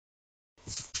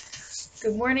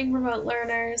Good morning, remote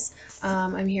learners.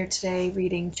 I'm here today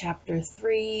reading chapter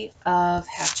 3 of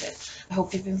Hatchet. I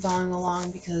hope you've been following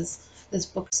along because this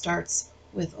book starts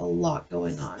with a lot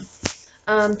going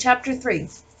on. Chapter 3.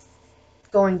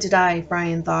 Going to die,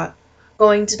 Brian thought.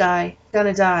 Going to die,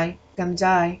 gonna die, gonna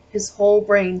die. His whole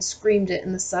brain screamed it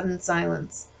in the sudden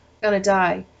silence. Gonna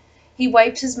die. He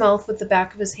wiped his mouth with the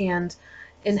back of his hand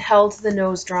and held the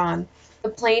nose drawn. The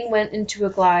plane went into a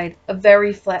glide, a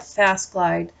very fast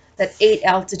glide that ate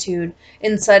altitude,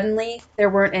 and suddenly there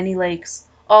weren't any lakes.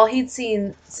 All he'd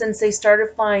seen since they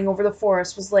started flying over the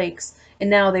forest was lakes, and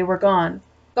now they were gone.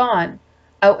 Gone.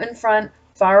 Out in front,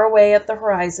 far away at the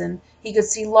horizon, he could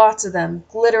see lots of them,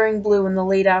 glittering blue in the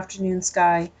late afternoon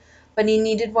sky. But he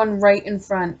needed one right in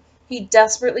front. He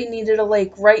desperately needed a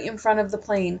lake right in front of the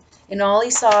plane, and all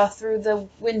he saw through the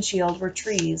windshield were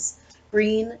trees.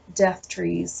 Green death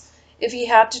trees. If he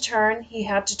had to turn, he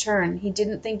had to turn. He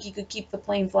didn't think he could keep the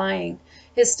plane flying.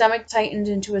 His stomach tightened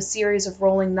into a series of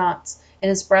rolling knots, and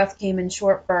his breath came in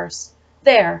short bursts.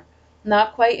 There!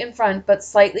 Not quite in front, but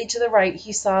slightly to the right,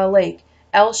 he saw a lake,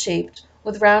 L-shaped,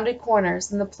 with rounded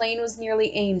corners, and the plane was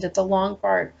nearly aimed at the long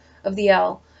part of the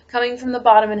L, coming from the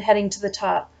bottom and heading to the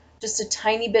top, just a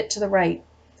tiny bit to the right.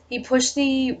 He pushed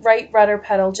the right rudder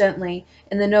pedal gently,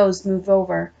 and the nose moved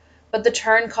over. But the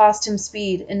turn cost him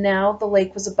speed, and now the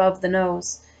lake was above the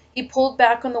nose. He pulled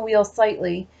back on the wheel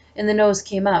slightly, and the nose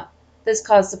came up. This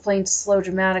caused the plane to slow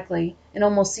dramatically, and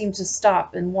almost seemed to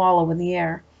stop and wallow in the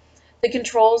air. The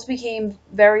controls became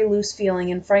very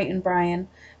loose-feeling and frightened Brian,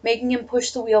 making him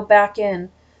push the wheel back in.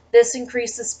 This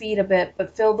increased the speed a bit,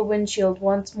 but filled the windshield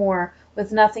once more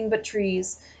with nothing but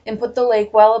trees, and put the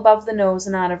lake well above the nose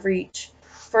and out of reach.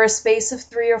 For a space of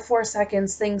 3 or 4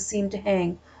 seconds things seemed to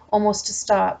hang, almost to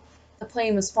stop. The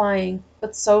plane was flying,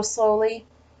 but so slowly,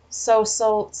 so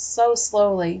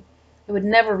slowly. It would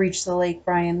never reach the lake.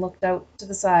 Brian looked out to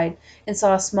the side and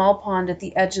saw a small pond. At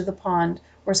the edge of the pond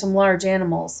were some large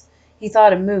animals. He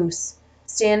thought a moose,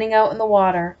 standing out in the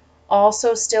water, all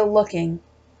so still looking,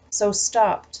 so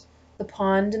stopped, the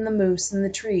pond and the moose and the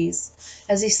trees,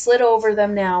 as he slid over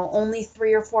them now, only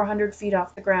 300 or 400 feet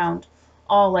off the ground,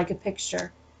 all like a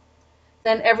picture.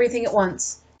 Then everything at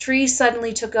once. Trees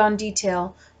suddenly took on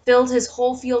detail, filled his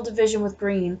whole field of vision with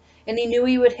green, and he knew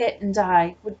he would hit and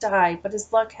die, would die, but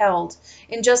his luck held,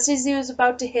 and just as he was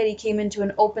about to hit he came into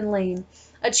an open lane,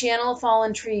 a channel of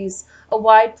fallen trees, a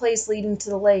wide place leading to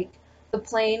the lake. The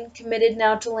plane, committed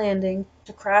now to landing,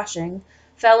 to crashing,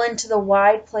 fell into the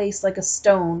wide place like a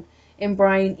stone, and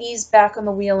Brian eased back on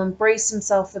the wheel and braced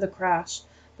himself for the crash.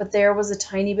 But there was a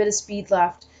tiny bit of speed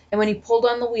left, and when he pulled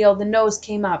on the wheel the nose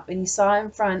came up, and he saw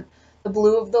in front the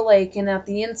blue of the lake, and at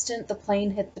the instant the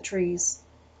plane hit the trees.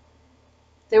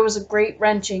 There was a great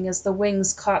wrenching as the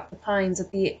wings caught the pines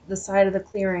at the side of the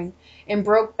clearing, and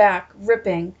broke back,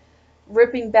 ripping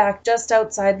back just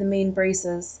outside the main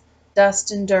braces.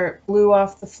 Dust and dirt blew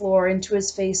off the floor into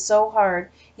his face so hard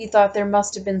he thought there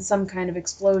must have been some kind of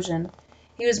explosion.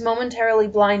 He was momentarily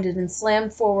blinded and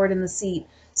slammed forward in the seat,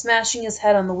 smashing his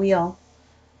head on the wheel.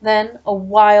 Then a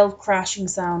wild crashing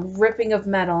sound, ripping of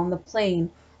metal, and the plane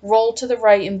rolled to the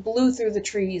right and blew through the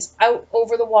trees, out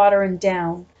over the water and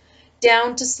down.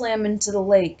 Down to slam into the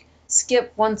lake,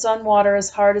 skip once on water as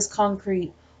hard as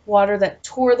concrete, water that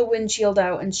tore the windshield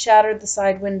out and shattered the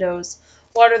side windows,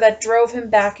 water that drove him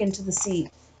back into the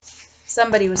seat.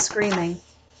 Somebody was screaming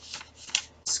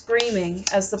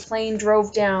as the plane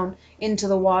drove down into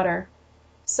the water.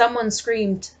 Someone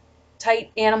screamed, tight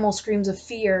animal screams of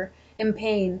fear and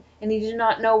pain, and he did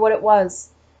not know what it was,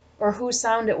 or whose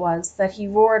sound it was, that he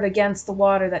roared against the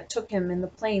water that took him in the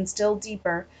plane still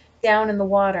deeper, down in the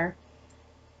water.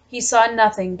 He saw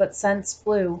nothing but scents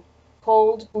blue,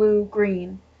 cold blue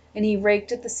green, and he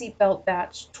raked at the seatbelt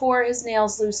batch, tore his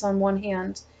nails loose on one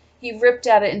hand. He ripped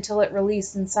at it until it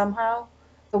released, and somehow,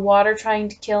 the water trying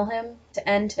to kill him, to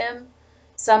end him,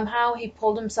 somehow he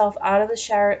pulled himself out of the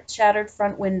shattered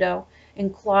front window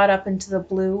and clawed up into the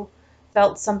blue,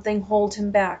 felt something hold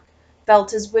him back,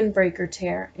 felt his windbreaker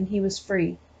tear, and he was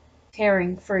free,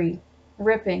 tearing free,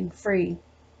 ripping free.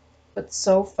 But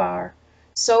so far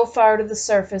to the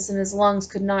surface, and his lungs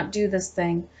could not do this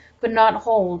thing, could not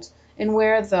hold, and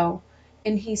where though,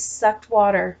 and he sucked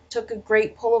water, took a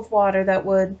great pull of water that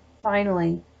would,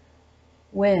 finally,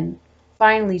 win,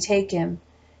 finally take him,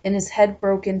 and his head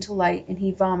broke into light, and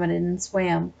he vomited and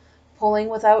swam, pulling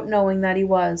without knowing that he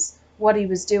was, what he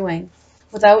was doing,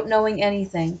 without knowing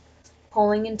anything,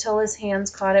 pulling until his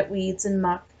hands caught at weeds and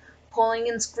muck, pulling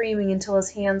and screaming until his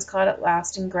hands caught at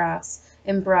last in grass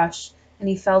and brush, and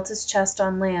he felt his chest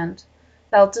on land,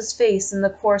 felt his face in the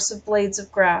course of blades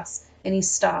of grass, and he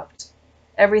stopped.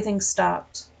 Everything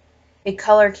stopped. A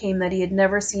color came that he had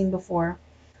never seen before,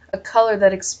 a color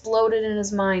that exploded in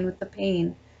his mind with the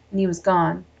pain, and he was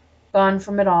gone, gone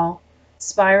from it all,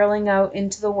 spiraling out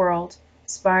into the world,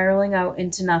 spiraling out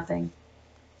into nothing,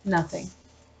 nothing.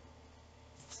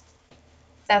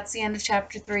 That's the end of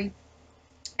chapter 3.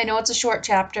 I know it's a short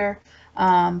chapter,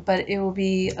 but it will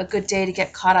be a good day to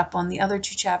get caught up on the other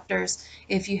 2 chapters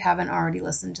if you haven't already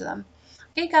listened to them.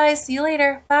 Okay, guys, see you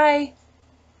later. Bye.